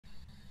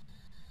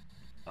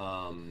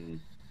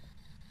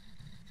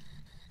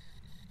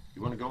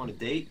You want to go on a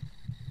date?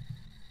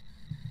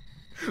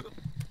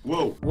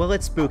 Whoa. Well,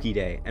 it's Spooky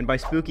Day, and by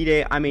Spooky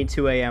Day, I mean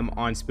 2 a.m.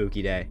 on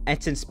Spooky Day.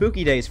 And since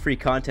Spooky Day is free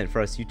content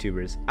for us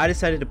YouTubers, I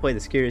decided to play the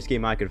scariest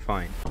game I could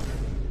find.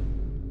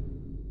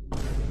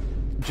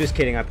 Just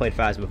kidding, I played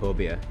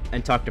Phasmophobia,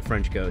 and talked to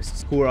French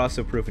ghosts, who are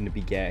also proven to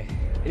be gay.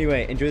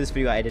 Anyway, enjoy this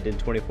video I edited in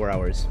 24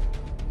 hours.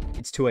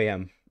 It's 2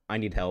 a.m. I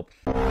need help.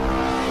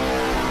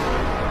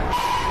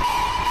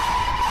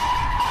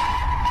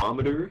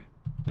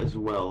 As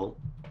well,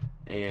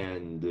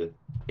 and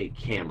a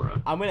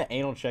camera. I'm gonna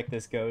anal check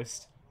this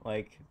ghost.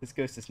 Like, this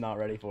ghost is not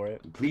ready for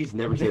it. Please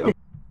never say that.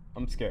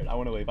 I'm scared. I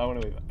wanna leave. I wanna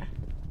leave.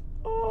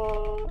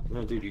 Oh.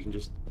 No, dude, you can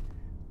just...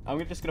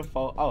 I'm just gonna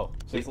fall. Oh,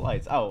 there's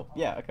lights. Oh,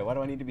 yeah, okay. Why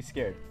do I need to be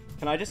scared?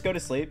 Can I just go to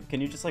sleep? Can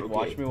you just, like,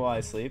 watch me while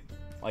I sleep?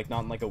 Like,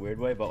 not in, like, a weird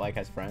way, but, like,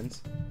 as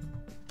friends?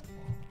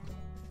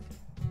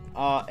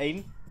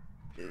 Aiden?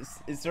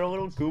 Is there a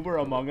little goober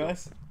among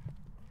us?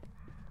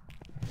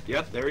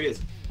 Yep, there he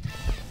is.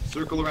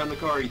 Circle around the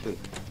car, Ethan.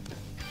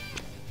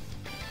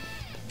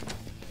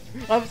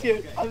 I'm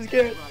scared. I'm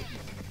scared.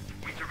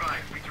 We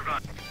survived. We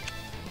survived.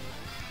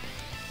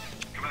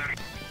 Come on.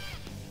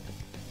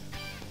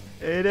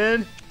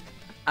 Aiden,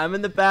 I'm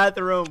in the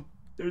bathroom.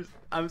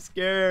 I'm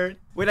scared.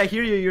 Wait, I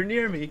hear you. You're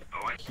near me.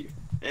 Oh, I hear.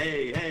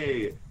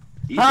 Hey.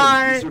 Ethan,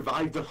 Hi. you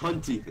survived the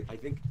hunt, Ethan. I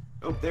think.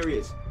 Oh, there he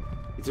is.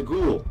 It's a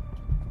ghoul.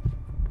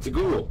 It's a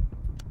ghoul.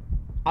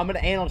 I'm gonna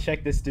anal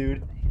check this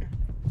dude.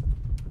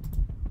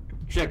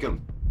 Check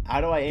him. How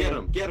do I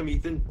anal? Get him,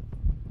 Ethan.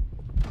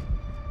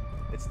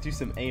 Let's do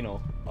some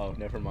anal. Oh,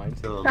 never mind.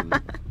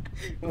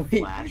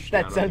 Wait, Flash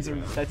that down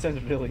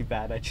sounds really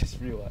bad. I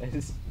just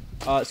realized.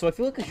 So I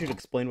feel like I should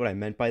explain what I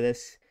meant by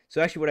this.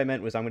 So actually, what I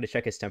meant was I'm going to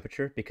check his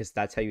temperature because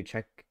that's how you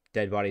check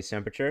dead body's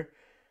temperature.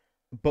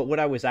 But what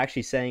I was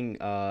actually saying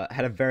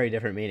had a very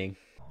different meaning.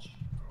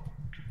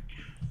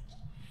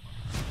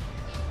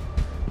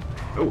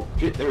 Oh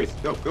shit! There he is.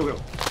 Go.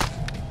 Oh,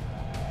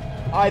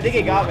 I think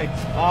he got me.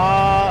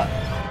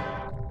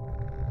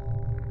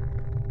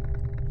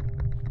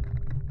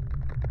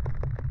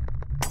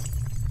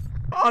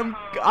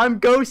 I'm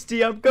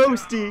ghosty. I'm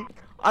ghosty.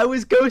 I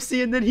was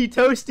ghosty and then he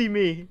toasty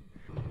me.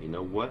 You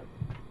know what?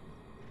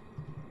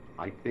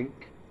 I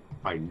think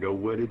I know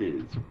what it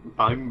is.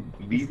 I'm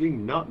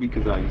leaving not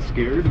because I'm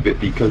scared, but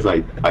because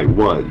I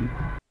won.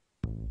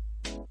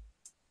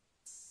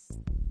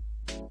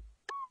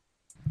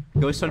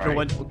 Ghost Hunter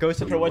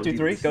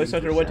 123. Ghost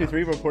Hunter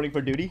 123 reporting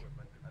for duty.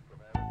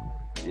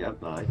 Yep,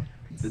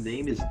 the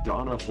name is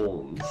Donna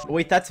Holmes.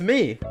 Wait, that's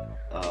me.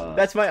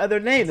 That's my other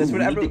name. That's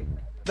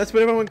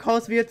what everyone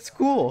calls me at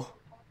school.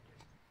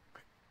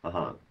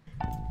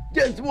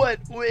 Guess what?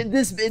 In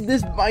this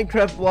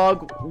Minecraft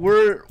vlog,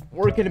 we're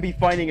gonna be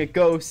finding a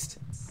ghost.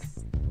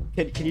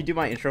 Can you do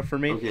my intro for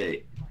me?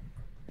 Okay.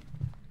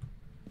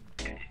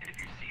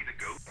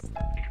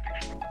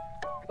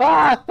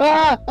 I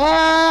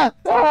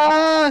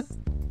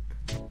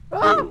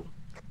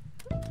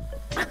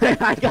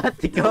got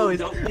the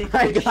ghost.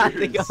 I got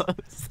the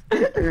ghost.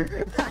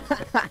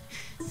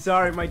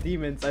 Sorry, my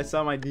demons. I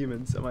saw my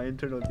demons, my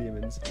internal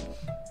demons.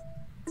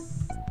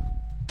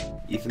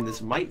 Ethan,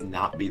 this might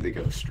not be the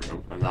ghost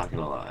room. I'm not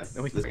gonna lie.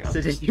 Wait,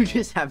 so did you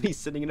just have me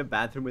sitting in a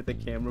bathroom with a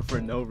camera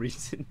for no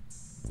reason?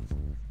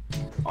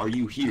 Are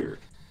you here?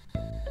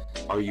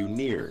 Are you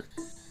near?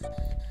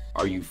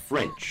 Are you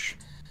French?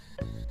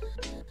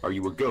 Are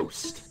you a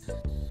ghost?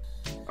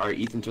 Alright,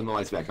 Ethan, turn the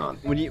lights back on.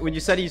 When you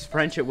said he's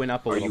French, it went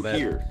up a little bit. Are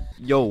you here?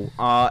 Yo,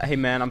 hey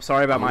man, I'm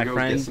sorry about my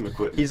friend. Get some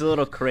equipment. He's a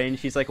little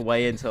cringe. He's like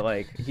way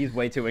into he's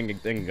way too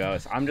into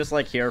ghosts. I'm just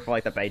like here for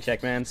like the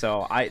paycheck, man.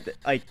 So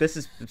this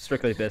is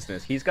strictly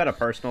business. He's got a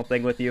personal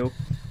thing with you.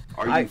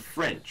 Are you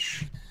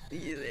French?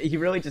 He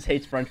really just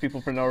hates French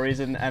people for no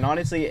reason. And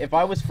honestly, if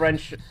I was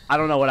French, I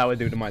don't know what I would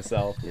do to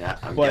myself. Yeah,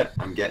 But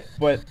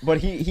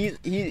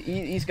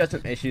he's got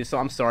some issues, so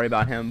I'm sorry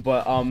about him.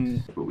 But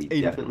we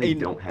definitely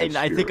don't have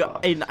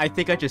I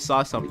think I just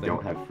saw something. We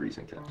don't have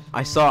freezing temps.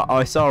 I saw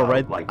a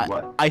red. Like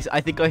what?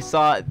 I think I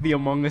saw the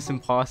Among Us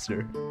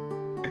imposter.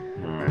 All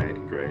right,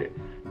 great.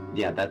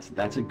 Yeah,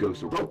 that's a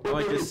ghost. Oh,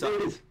 I just saw.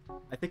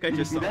 I think I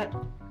just saw that.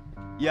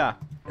 Yeah,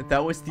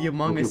 that was the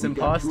Among Us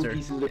imposter.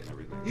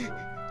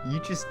 You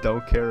just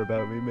don't care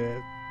about me,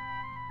 man.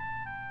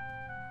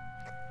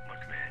 Look,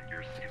 man,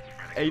 you're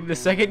schizophrenic. Hey, the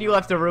second you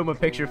left the room, a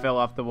picture fell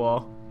off the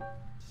wall.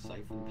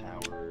 Siphon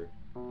power,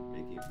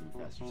 making it move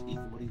faster.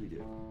 Ethan, what do we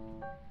do?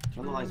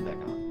 Turn the lights back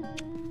on.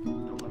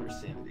 Don't let our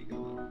sanity go,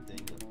 though.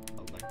 Dang the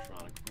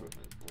electronic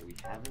equipment. Well, we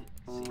haven't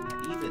seen that.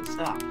 Ethan,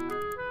 stop.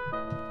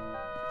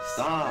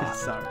 Stop.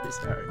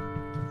 Sorry.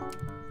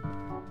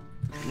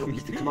 No,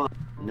 Ethan, come on.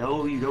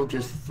 No, you don't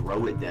just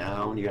throw it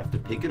down. You have to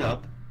pick it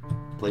up,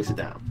 place it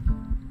down.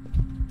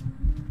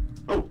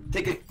 Oh,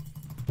 take it.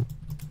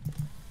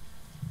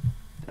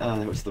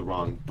 That was the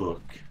wrong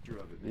book.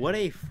 What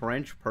a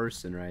French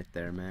person right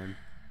there, man.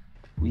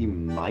 We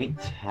might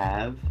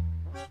have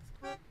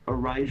a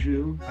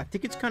Raiju. I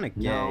think it's kind of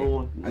gay.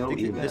 No, I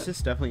think this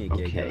is definitely a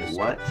gay Okay, ghost.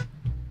 what?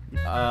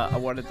 I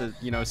wanted to,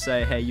 you know,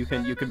 say, hey, you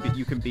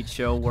can be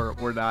chill.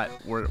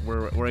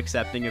 We're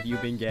accepting of you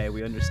being gay.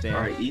 We understand.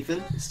 All right,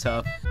 Ethan. It's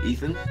tough.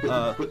 Ethan,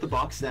 put the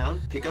box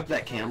down. Pick up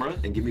that camera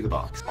and give me the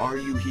box. Are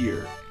you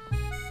here?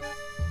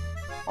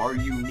 Are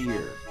you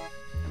near?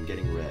 I'm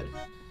getting red.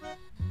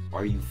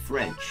 Are you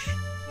French?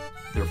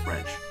 They're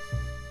French.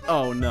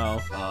 Oh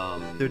no.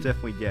 They're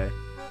definitely gay.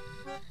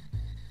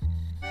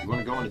 You want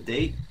to go on a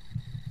date?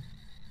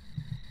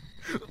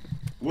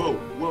 Whoa,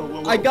 whoa,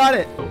 whoa, whoa. I got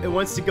it. It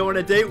wants to go on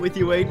a date with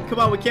you, Aiden. Come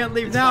on, we can't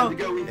leave It's now. time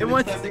to go, Ethan.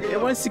 It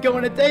wants to go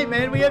on a date,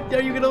 man.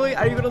 Are you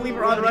gonna leave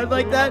her on red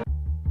like that?